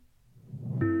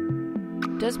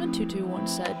Desmond Tutu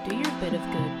once said, "Do your bit of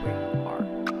good where you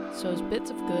are." So it's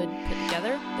bits of good put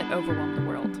together that overwhelm the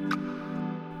world.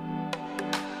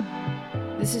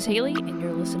 This is Haley, and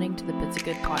you're listening to the Bits of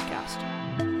Good podcast.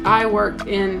 I worked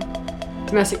in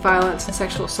domestic violence and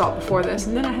sexual assault before this,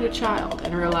 and then I had a child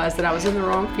and realized that I was in the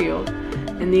wrong field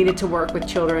and needed to work with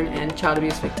children and child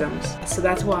abuse victims. So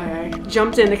that's why I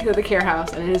jumped into the Care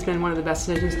House, and it has been one of the best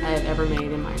decisions I have ever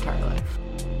made in my entire life.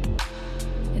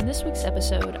 In this week's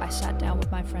episode, I sat down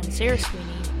with my friend Sarah Sweeney,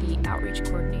 the outreach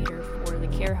coordinator for the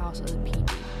Care House of the PD.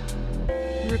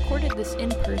 We recorded this in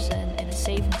person in a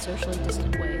safe and socially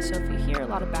distant way, so if you hear a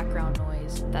lot of background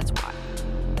noise, that's why.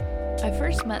 I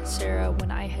first met Sarah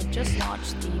when I had just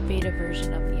launched the beta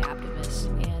version of the Activist,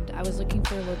 and I was looking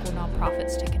for local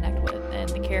nonprofits to connect with, and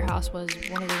the Care House was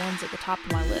one of the ones at the top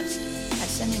of my list. I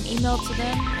sent an email to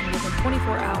them, and within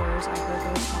 24 hours, I heard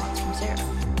a response from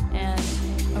Sarah, and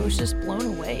I was just blown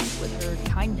away with her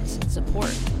kindness and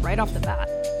support right off the bat.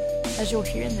 As you'll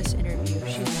hear in this interview,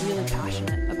 she's really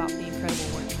passionate about the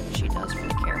incredible work that she does for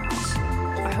the Care House.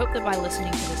 I hope that by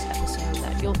listening to this episode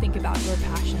that you'll think about your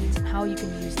passions and how you can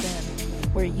use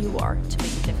them where you are to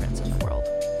make a difference in the world.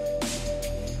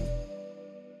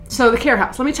 So the Care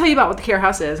House. Let me tell you about what the Care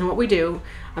House is and what we do.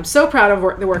 I'm so proud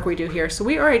of the work we do here. So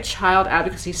we are a child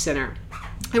advocacy center.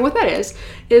 And what that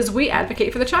is we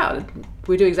advocate for the child.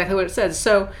 We do exactly what it says.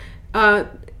 So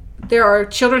there are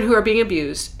children who are being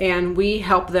abused, and we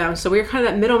help them. So we're kind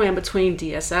of that middleman between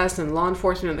DSS and law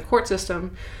enforcement and the court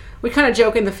system. We kind of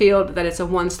joke in the field that it's a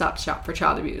one-stop shop for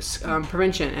child abuse,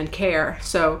 prevention and care.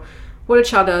 So what a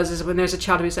child does is when there's a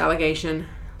child abuse allegation,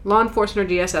 law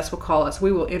enforcement or DSS will call us.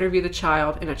 We will interview the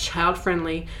child in a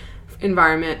child-friendly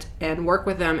environment and work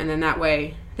with them, and then that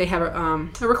way they have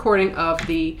a recording of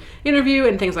the interview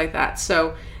and things like that.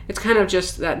 So it's kind of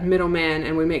just that middleman,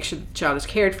 and we make sure the child is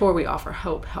cared for. We offer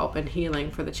hope, help, and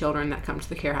healing for the children that come to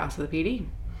the Care House of the PD.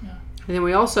 Yeah. And then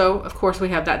we also, of course, we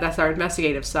have that's our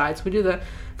investigative side. So we do the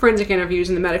forensic interviews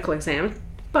and the medical exam,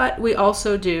 but we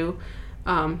also do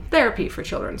therapy for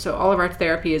children. So all of our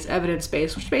therapy is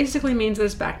evidence-based, which basically means that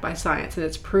it's backed by science and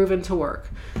it's proven to work.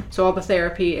 So all the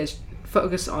therapy is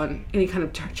focused on any kind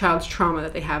of child's trauma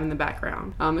that they have in the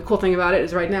background. The cool thing about it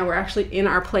is right now we're actually in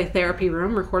our play therapy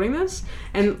room recording this.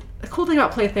 And the cool thing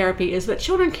about play therapy is that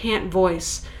children can't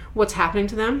voice what's happening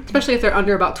to them, especially if they're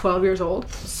under about 12 years old.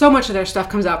 So much of their stuff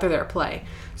comes out through their play.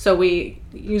 So we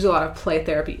use a lot of play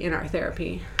therapy in our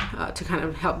therapy to kind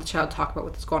of help the child talk about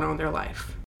what's going on in their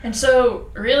life. And so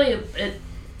really,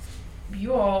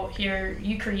 you all here,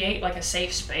 you create like a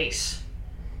safe space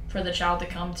for the child to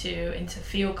come to and to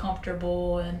feel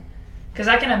comfortable. And because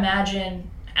I can imagine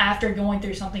after going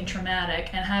through something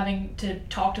traumatic and having to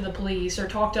talk to the police or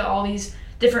talk to all these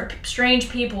different strange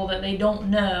people that they don't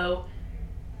know,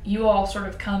 you all sort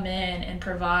of come in and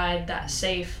provide that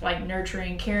safe, like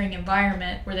nurturing, caring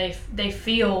environment where they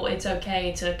feel it's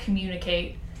okay to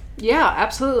communicate. Yeah,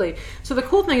 absolutely. So the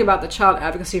cool thing about the child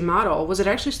advocacy model was it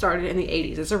actually started in the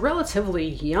 80s. It's a relatively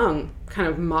young kind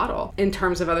of model in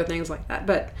terms of other things like that.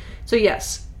 But so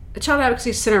yes, the child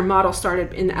advocacy center model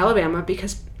started in Alabama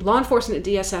because law enforcement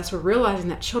at DSS were realizing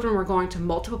that children were going to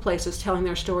multiple places telling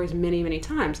their stories many, many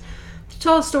times. To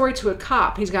tell a story to a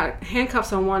cop, he's got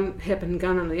handcuffs on one hip and a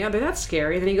gun on the other. That's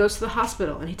scary. And then he goes to the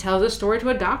hospital and he tells a story to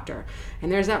a doctor.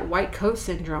 And there's that white coat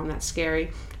syndrome. That's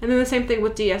scary. And then the same thing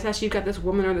with DSS. You've got this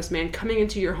woman or this man coming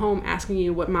into your home asking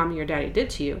you what mommy or daddy did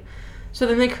to you. So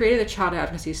then they created the child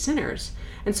advocacy centers.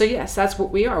 And so yes, that's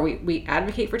what we are. We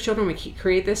advocate for children. We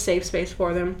create this safe space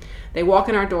for them. They walk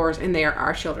in our doors and they are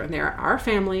our children. They are our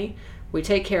family. We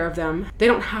take care of them. They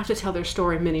don't have to tell their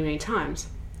story many, many times.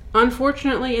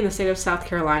 Unfortunately, in the state of South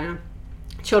Carolina,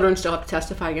 children still have to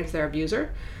testify against their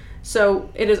abuser. So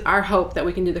it is our hope that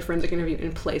we can do the forensic interview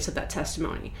in place of that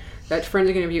testimony. That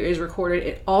forensic interview is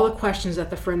recorded. All the questions that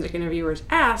the forensic interviewers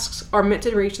asks are meant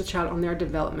to reach the child on their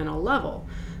developmental level.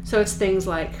 So it's things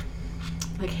like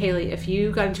Haley, if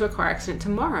you got into a car accident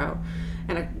tomorrow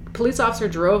and a police officer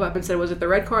drove up and said, was it the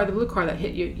red car or the blue car that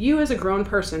hit you? You as a grown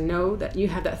person know that you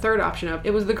have that third option of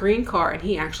it was the green car and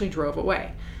he actually drove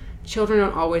away. Children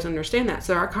don't always understand that.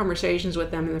 So our conversations with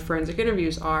them in the forensic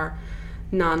interviews are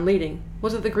non-leading.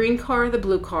 Was it the green car, the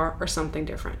blue car, or something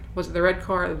different? Was it the red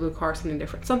car, the blue car, something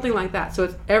different? Something like that. So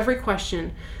it's, every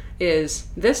question is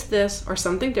this, or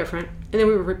something different, and then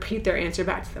we repeat their answer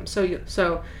back to them.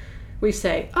 So we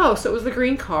say, oh, so it was the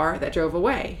green car that drove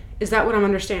away. Is that what I'm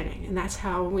understanding? And that's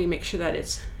how we make sure that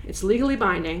it's legally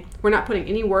binding. We're not putting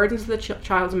any words into the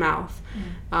child's mouth.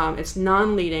 It's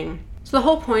non-leading. So the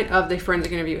whole point of the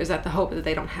forensic interview is that the hope that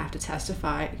they don't have to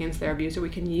testify against their abuser. We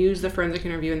can use the forensic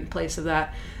interview in place of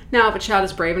that. Now, if a child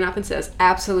is brave enough and says,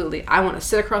 absolutely, I want to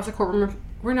sit across the courtroom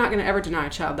we're not going to ever deny a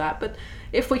child that, but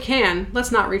if we can,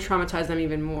 let's not re-traumatize them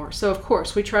even more. So of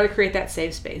course, we try to create that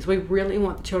safe space. We really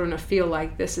want the children to feel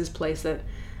like this is a place that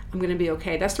I'm going to be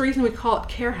okay. That's the reason we call it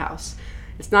Care House.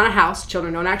 It's not a house.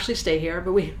 Children don't actually stay here,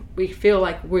 but we feel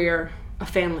like we're a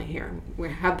family here.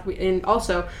 And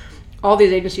also, all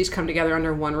these agencies come together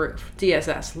under one roof.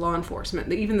 DSS, law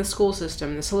enforcement, even the school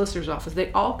system, the solicitor's office,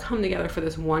 they all come together for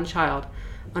this one child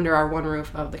under our one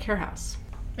roof of the Care House.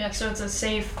 Yeah, so it's a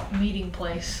safe meeting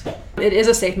place. It is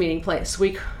a safe meeting place.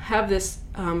 We have this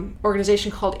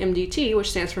organization called MDT,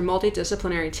 which stands for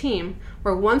Multidisciplinary Team,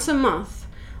 where once a month,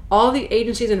 all the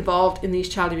agencies involved in these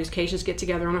child abuse cases get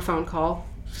together on a phone call,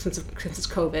 since it's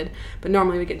COVID, but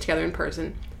normally we get together in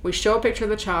person. We show a picture of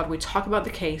the child, we talk about the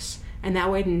case, and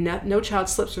that way no child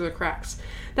slips through the cracks.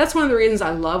 That's one of the reasons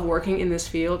I love working in this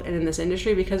field and in this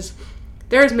industry, because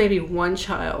there is maybe one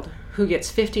child who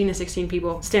gets 15 to 16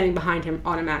 people standing behind him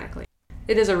automatically.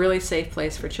 It is a really safe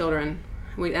place for children,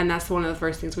 and that's one of the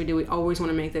first things we do. We always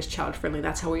want to make this child friendly.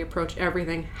 That's how we approach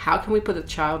everything. How can we put the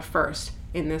child first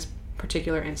in this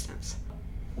particular instance?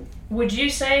 Would you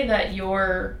say that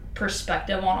your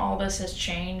perspective on all this has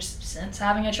changed since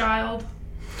having a child?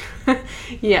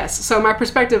 Yes. So my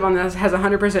perspective on this has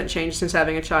 100% changed since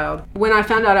having a child. When I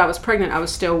found out I was pregnant, I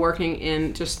was still working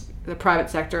in just the private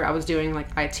sector. I was doing like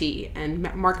IT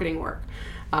and marketing work.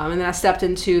 And then I stepped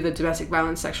into the domestic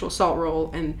violence, sexual assault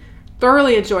role and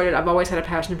thoroughly enjoyed it. I've always had a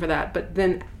passion for that. But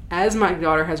then as my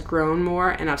daughter has grown more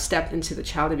and I've stepped into the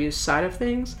child abuse side of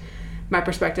things, my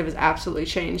perspective has absolutely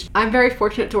changed. I'm very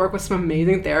fortunate to work with some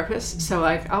amazing therapists. So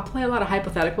like I'll play a lot of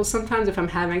hypotheticals sometimes if I'm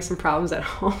having some problems at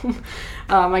home.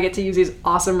 I get to use these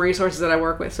awesome resources that I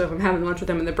work with. So if I'm having lunch with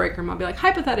them in the break room, I'll be like,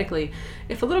 hypothetically,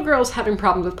 if a little girl's having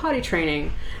problems with potty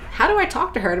training, how do I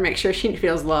talk to her to make sure she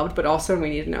feels loved, but also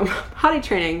we need to know potty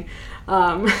training?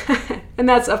 And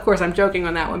that's, of course, I'm joking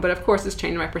on that one, but of course it's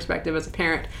changed my perspective as a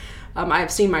parent. I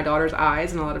have seen my daughter's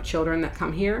eyes and a lot of children that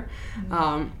come here.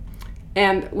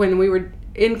 And when we were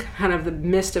in kind of the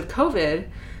midst of COVID,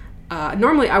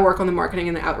 normally I work on the marketing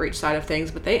and the outreach side of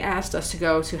things, but they asked us to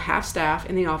go to half staff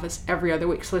in the office every other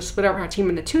week. So they split up our team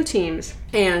into 2 teams,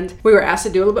 and we were asked to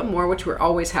do a little bit more, which we're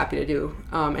always happy to do.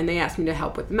 And they asked me to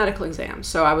help with the medical exams.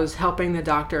 So I was helping the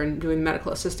doctor and doing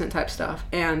medical assistant type stuff.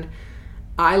 And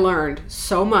I learned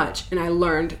so much, and I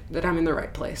learned that I'm in the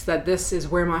right place, that this is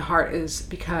where my heart is,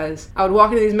 because I would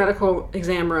walk into these medical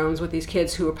exam rooms with these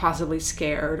kids who were possibly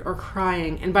scared or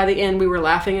crying, and by the end we were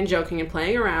laughing and joking and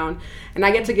playing around, and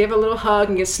I get to give a little hug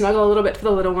and get snuggle a little bit for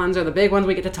the little ones, or the big ones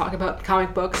we get to talk about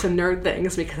comic books and nerd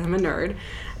things because I'm a nerd.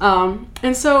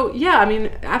 And so, yeah, I mean,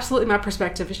 absolutely my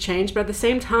perspective has changed, but at the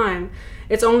same time,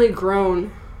 it's only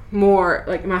grown more,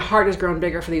 like my heart has grown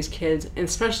bigger for these kids, and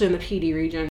especially in the PD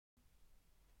region.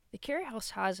 The Care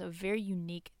House has a very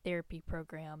unique therapy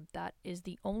program that is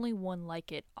the only one like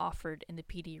it offered in the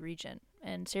PD region,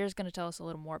 and Sarah's going to tell us a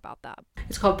little more about that.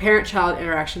 It's called Parent-Child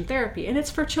Interaction Therapy, and it's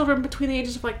for children between the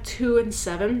ages of like 2 and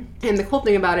 7. And the cool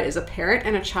thing about it is a parent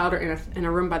and a child are in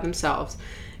a room by themselves,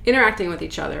 interacting with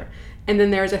each other. And then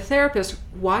there's a therapist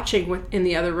watching in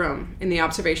the other room, in the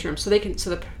observation room, so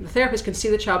the therapist can see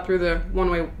the child through the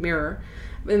one-way mirror.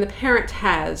 And the parent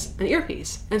has an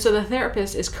earpiece. And so the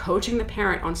therapist is coaching the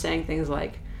parent on saying things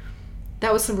like,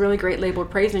 that was some really great labeled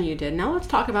praising you did. Now let's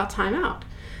talk about timeout.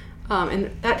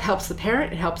 And that helps the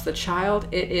parent, it helps the child.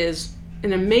 It is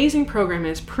an amazing program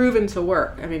and it's proven to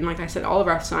work. I mean, like I said, all of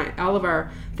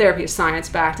our therapy is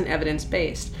science-backed and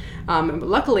evidence-based. But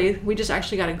luckily, we just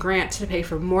actually got a grant to pay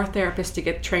for more therapists to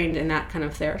get trained in that kind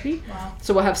of therapy. Wow.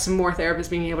 So we'll have some more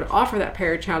therapists being able to offer that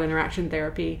parent-child interaction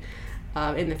therapy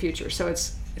in the future. So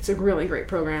it's a really great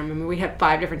program. I mean, we have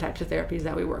 5 different types of therapies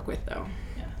that we work with, though.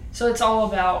 Yeah. So it's all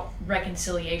about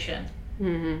reconciliation.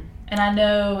 Mm-hmm. And I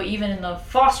know even in the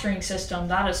fostering system,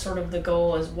 that is sort of the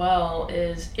goal as well,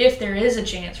 is if there is a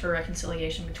chance for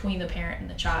reconciliation between the parent and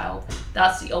the child,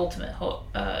 that's the ultimate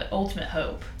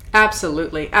hope.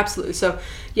 Absolutely. So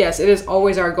yes, it is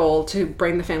always our goal to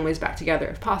bring the families back together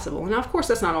if possible. Now, of course,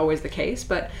 that's not always the case,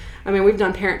 but I mean, we've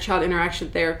done parent-child interaction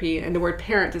therapy, and the word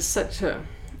parent is such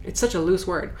a loose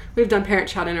word. We've done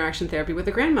parent-child interaction therapy with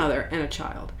a grandmother and a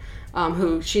child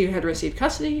who she had received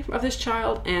custody of this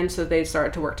child, and so they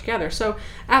started to work together. So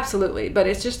absolutely, but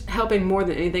it's just helping more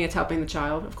than anything. It's helping the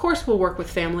child. Of course, we'll work with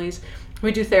families.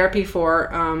 We do therapy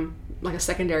for like a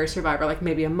secondary survivor, like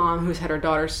maybe a mom who's had her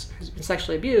daughter who's been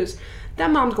sexually abused.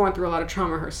 That mom's going through a lot of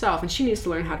trauma herself, and she needs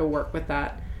to learn how to work with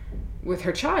that with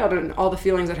her child and all the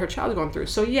feelings that her child's going through.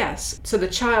 So yes, so the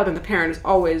child and the parent is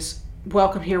always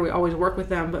welcome here. We always work with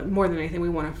them, but more than anything, we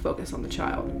want to focus on the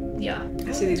child. Yeah.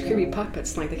 I see these creepy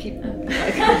puppets, like they keep,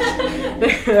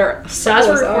 they're So as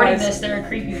we're recording eyes. this, there are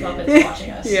creepy puppets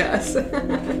watching us. Yes.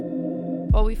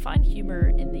 While we find humor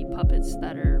in the puppets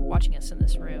that are watching us in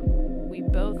this room, we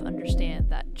both understand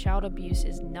that child abuse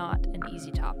is not an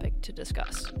easy topic to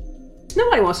discuss.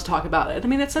 Nobody wants to talk about it. I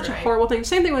mean, it's such a Right. horrible thing.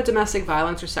 Same thing with domestic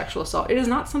violence or sexual assault. It is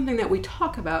not something that we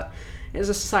talk about as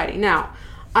a society. Now,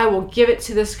 I will give it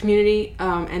to this community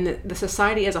and the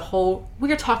society as a whole.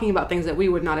 We are talking about things that we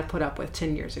would not have put up with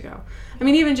 10 years ago. I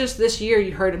mean, even just this year,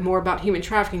 you heard more about human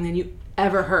trafficking than you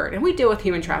ever heard. And we deal with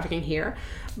human trafficking here.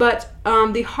 But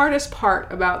the hardest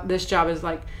part about this job is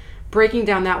like breaking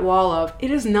down that wall of,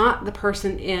 it is not the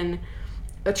person in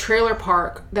a trailer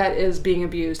park that is being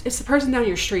abused. It's the person down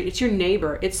your street. It's your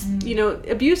neighbor. It's, you know,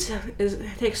 abuse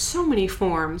takes so many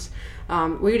forms.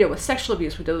 We deal with sexual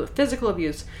abuse. We deal with physical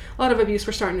abuse. A lot of abuse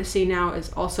we're starting to see now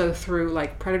is also through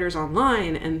like predators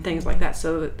online and things like that.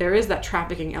 So there is that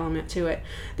trafficking element to it.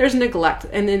 There's neglect.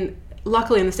 And then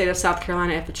luckily in the state of South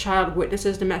Carolina, if a child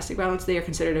witnesses domestic violence, they are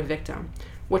considered a victim,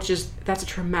 that's a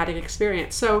traumatic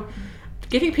experience. So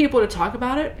getting people to talk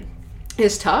about it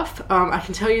is tough. I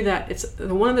can tell you that it's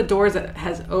one of the doors that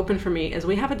has opened for me is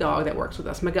we have a dog that works with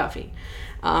us, McGuffey.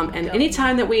 And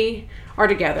anytime that we are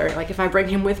together, like if I bring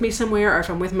him with me somewhere or if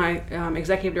I'm with my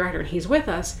executive director and he's with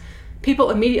us,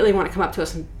 people immediately want to come up to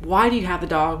us and, why do you have the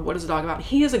dog? What is the dog about?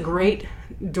 He is a great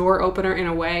door opener in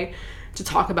a way to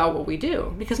talk about what we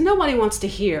do, because nobody wants to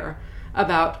hear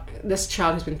about this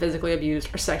child who's been physically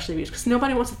abused or sexually abused, because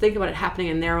nobody wants to think about it happening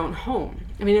in their own home.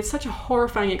 I mean, it's such a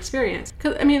horrifying experience.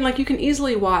 Because, I mean, like, you can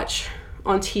easily watch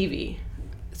on TV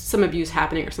some abuse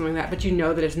happening or something like that, but you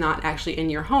know that it's not actually in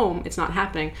your home. It's not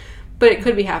happening. But it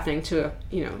could be happening to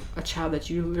a child that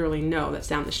you literally know that's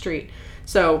down the street.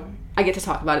 So I get to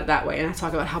talk about it that way. And I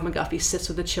talk about how McGuffey sits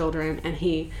with the children and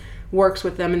he works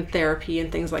with them in therapy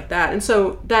and things like that. And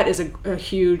so that is a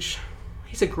huge...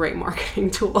 He's a great marketing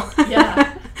tool.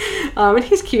 Yeah. And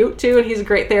he's cute too, and he's a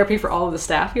great therapy for all of the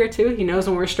staff here too. He knows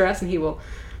when we're stressed, and he will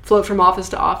float from office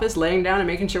to office, laying down and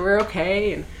making sure we're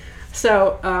okay. And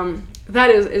so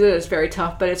it is very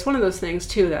tough, but it's one of those things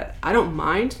too that I don't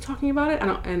mind talking about it.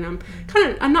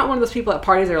 I'm not one of those people at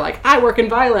parties that are like, I work in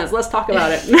violence, let's talk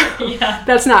about it. No, Yeah.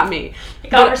 That's not me.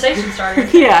 Conversation starter.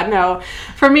 Yeah, no.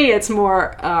 For me, it's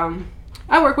more,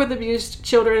 I work with abused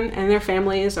children and their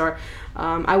families, or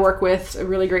I work with a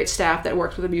really great staff that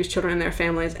works with abused children and their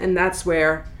families, and that's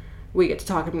where we get to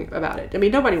talk about it. I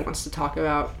mean, nobody wants to talk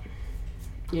about,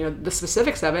 the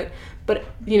specifics of it, but,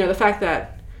 the fact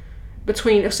that from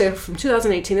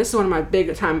 2018, this is one of my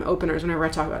big time openers whenever I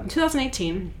talk about it. In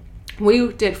 2018,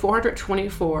 we did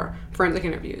 424 forensic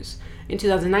interviews. In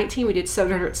 2019, we did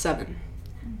 707.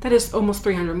 That is almost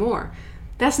 300 more.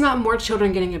 That's not more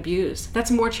children getting abused.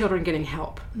 That's more children getting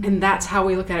help. And that's how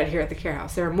we look at it here at the Care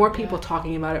House. There are more people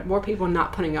talking about it, more people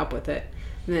not putting up with it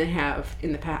than they have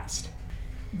in the past.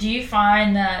 Do you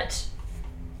find that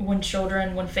when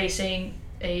facing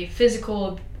a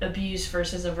physical abuse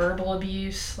versus a verbal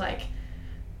abuse, like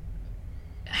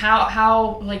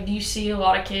how do you see a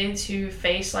lot of kids who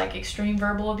face like extreme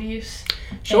verbal abuse?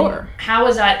 Sure. And how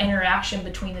is that interaction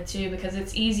between the two? Because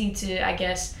it's easy to, I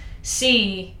guess,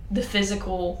 see the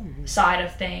physical side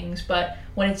of things, but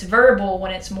when it's verbal,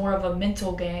 when it's more of a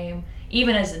mental game,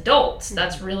 even as adults,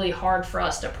 that's really hard for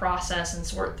us to process and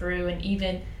sort through, and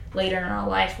even later in our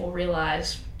life we'll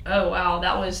realize, oh wow,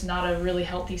 that was not a really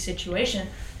healthy situation.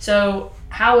 So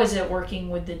how is it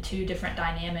working with the two different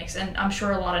dynamics? And I'm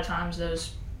sure a lot of times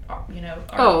those are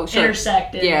Sure.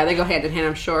 intersected. Yeah, they go hand in hand,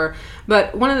 I'm sure.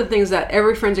 But one of the things that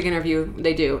every forensic interview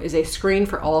they do is they screen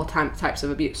for all types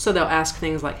of abuse. So they'll ask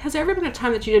things like, has there ever been a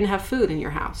time that you didn't have food in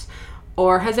your house?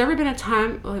 Or has there ever been a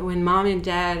time when mom and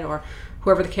dad or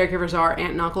whoever the caregivers are,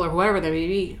 aunt and uncle or whoever they may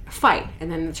be, fight?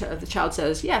 And then the child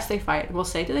says, yes, they fight. And we'll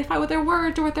say, do they fight with their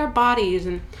words or with their bodies?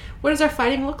 And what does their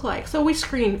fighting look like? So we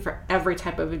screen for every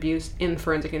type of abuse in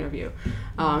forensic interview.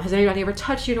 Has anybody ever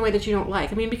touched you in a way that you don't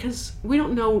like? I mean, because we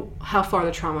don't know how far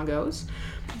the trauma goes.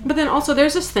 But then also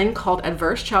there's this thing called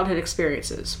Adverse Childhood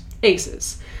Experiences,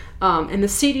 ACEs. And the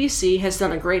CDC has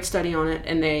done a great study on it,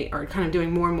 and they are kind of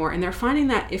doing more and more. And they're finding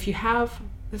that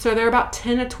there are about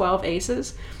 10 to 12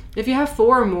 ACEs. If you have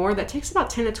 4 or more, that takes about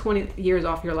 10 to 20 years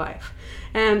off your life.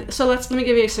 And so let me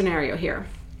give you a scenario here.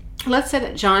 Let's say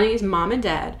that Johnny's mom and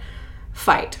dad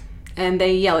fight, and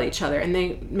they yell at each other, and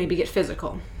they maybe get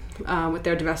physical with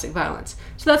their domestic violence.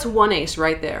 So that's one ACE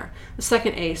right there. The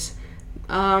second ACE,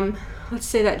 let's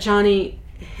say that Johnny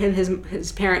and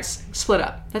his parents split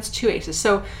up. That's 2 ACEs.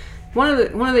 So One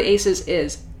of the ACEs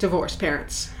is divorced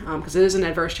parents, because it is an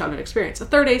adverse childhood experience. The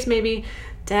third ACE maybe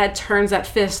dad turns that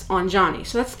fist on Johnny.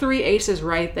 So that's 3 ACEs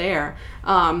right there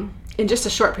in just a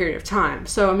short period of time.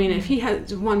 So, I mean, if he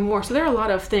has one more. So there are a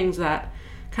lot of things that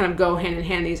kind of go hand in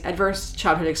hand. These adverse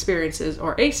childhood experiences,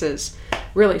 or ACEs,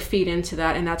 really feed into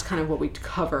that. And that's kind of what we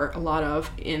cover a lot of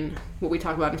in what we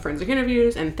talk about in forensic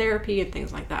interviews and therapy and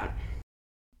things like that.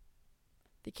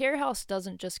 The Care House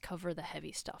doesn't just cover the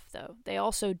heavy stuff, though. They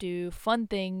also do fun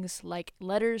things like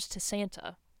letters to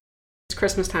Santa. It's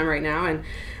Christmas time right now, and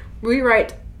we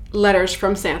write letters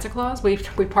from Santa Claus. We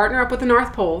partner up with the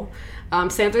North Pole.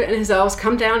 Santa and his elves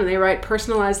come down and they write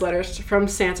personalized letters from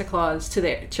Santa Claus to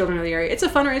the children of the area. It's a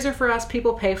fundraiser for us.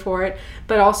 People pay for it.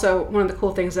 But also, one of the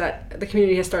cool things that the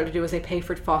community has started to do is they pay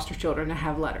for foster children to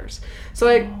have letters. So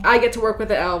I get to work with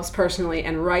the elves personally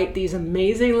and write these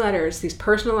amazing letters, these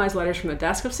personalized letters from the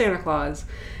desk of Santa Claus.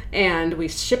 And we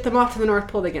ship them off to the North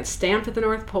Pole. They get stamped at the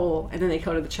North Pole, and then they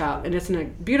go to the child. And it's in a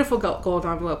beautiful gold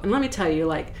envelope. And let me tell you,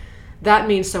 like, that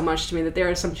means so much to me that there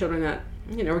are some children that,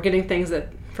 you know, are getting things that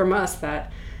from us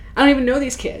that I don't even know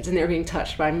these kids, and they're being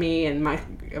touched by me and my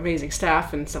amazing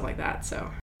staff and stuff like that.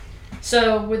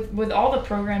 So with all the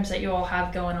programs that you all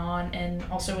have going on, and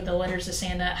also with the Letters to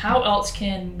Santa, how else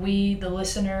can we, the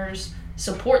listeners,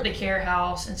 support the Care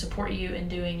House and support you in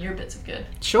doing your bits of good?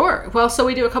 Sure. Well, so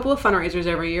we do a couple of fundraisers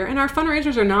every year, and our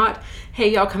fundraisers are not,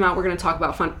 hey, y'all come out, we're going to talk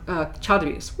about child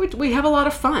abuse. We have a lot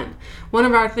of fun. One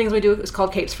of our things we do is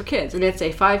called Capes for Kids, and it's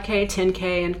a 5K,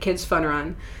 10K, and kids fun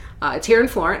run. It's here in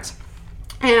Florence,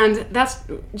 and that's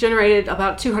generated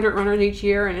about 200 runners each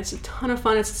year, and it's a ton of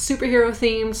fun. It's superhero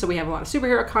themed, so we have a lot of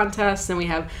superhero contests, and we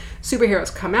have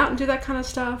superheroes come out and do that kind of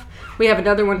stuff. We have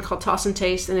another one called Toss and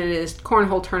Taste, and it is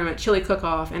cornhole tournament, chili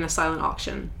cook-off, and a silent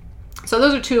auction. So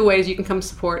those are 2 ways you can come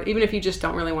support, even if you just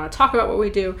don't really want to talk about what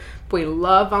we do. But we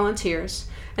love volunteers.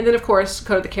 And then, of course,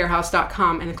 go to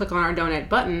thecarehouse.com and click on our donate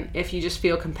button if you just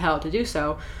feel compelled to do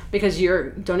so, because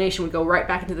your donation would go right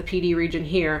back into the PD region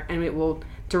here, and it will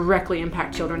directly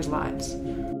impact children's lives.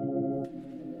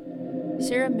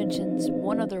 Sarah mentions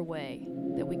one other way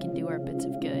that we can do our bits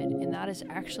of good, and that is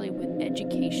actually with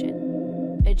education.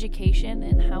 Education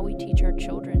and how we teach our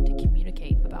children to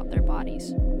communicate about their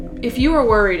bodies. If you are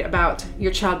worried about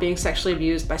your child being sexually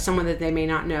abused by someone that they may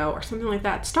not know or something like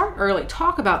that, start early.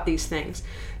 Talk about these things.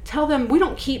 Tell them we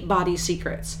don't keep body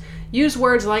secrets. Use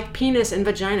words like penis and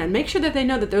vagina, and make sure that they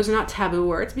know that those are not taboo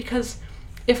words, because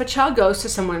if a child goes to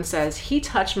someone and says, he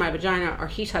touched my vagina or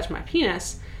he touched my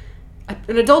penis,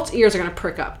 an adult's ears are going to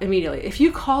prick up immediately. If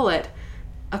you call it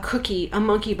a cookie, a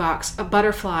monkey box, a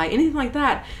butterfly, anything like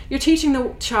that, you're teaching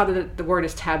the child that the word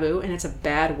is taboo and it's a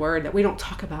bad word, that we don't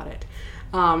talk about it.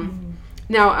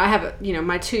 Now I have,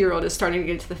 my 2-year-old is starting to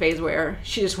get to the phase where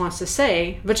she just wants to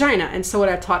say vagina. And so what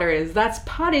I've taught her is that's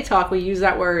potty talk. We use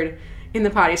that word in the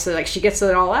potty. So like she gets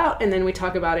it all out and then we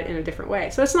talk about it in a different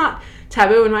way. So it's not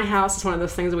taboo in my house. It's one of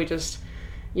those things that we just,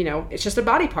 it's just a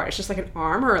body part. It's just like an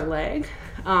arm or a leg.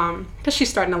 Because she's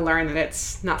starting to learn that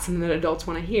it's not something that adults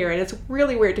want to hear. And it's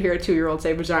really weird to hear a 2-year-old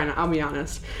say vagina, I'll be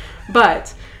honest.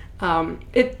 But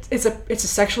it's a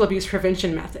sexual abuse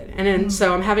prevention method. And then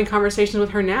so I'm having conversations with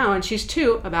her now, and she's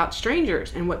 2, about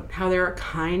strangers and how there are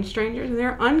kind strangers and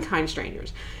there are unkind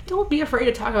strangers. Don't be afraid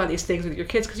to talk about these things with your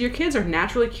kids, because your kids are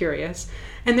naturally curious,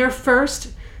 and their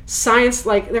first science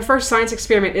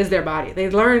experiment is their body. They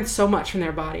learn so much from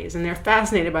their bodies, and they're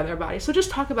fascinated by their bodies. So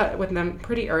just talk about it with them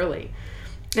pretty early.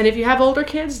 And if you have older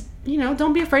kids,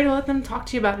 don't be afraid to let them talk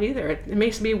to you about it either. It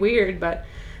makes me weird, but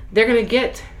they're going to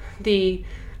get the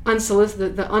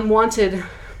unsolicited, the unwanted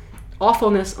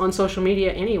awfulness on social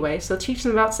media anyway. So teach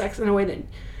them about sex in a way that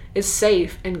is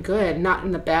safe and good, not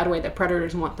in the bad way that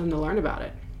predators want them to learn about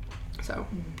it. So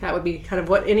that would be kind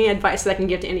of any advice that I can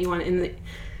give to anyone in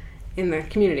the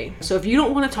community. So if you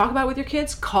don't want to talk about it with your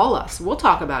kids, call us. We'll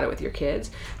talk about it with your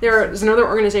kids. There's another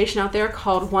organization out there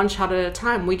called One Child at a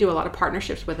Time. We do a lot of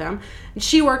partnerships with them. And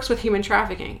she works with human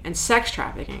trafficking and sex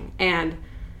trafficking. And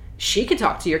she could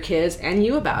talk to your kids and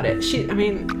you about it.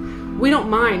 We don't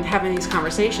mind having these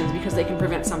conversations because they can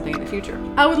prevent something in the future.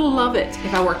 I would love it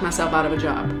if I worked myself out of a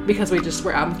job, because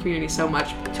we're out in the community so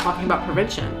much talking about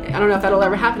prevention. I don't know if that'll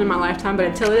ever happen in my lifetime, but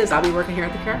until it is, I'll be working here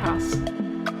at the Care House. To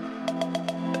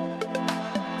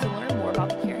learn more about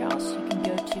the Care House, you can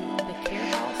go to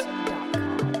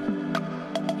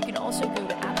thecarehouse.com. You can also go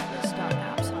to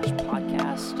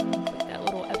atlas.app/podcast, click that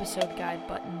little episode guide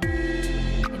button.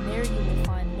 And there you will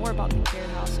find more about the Care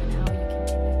House and how you can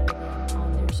connect with them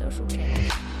on their social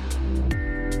channels.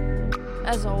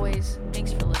 As always,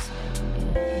 thanks for listening.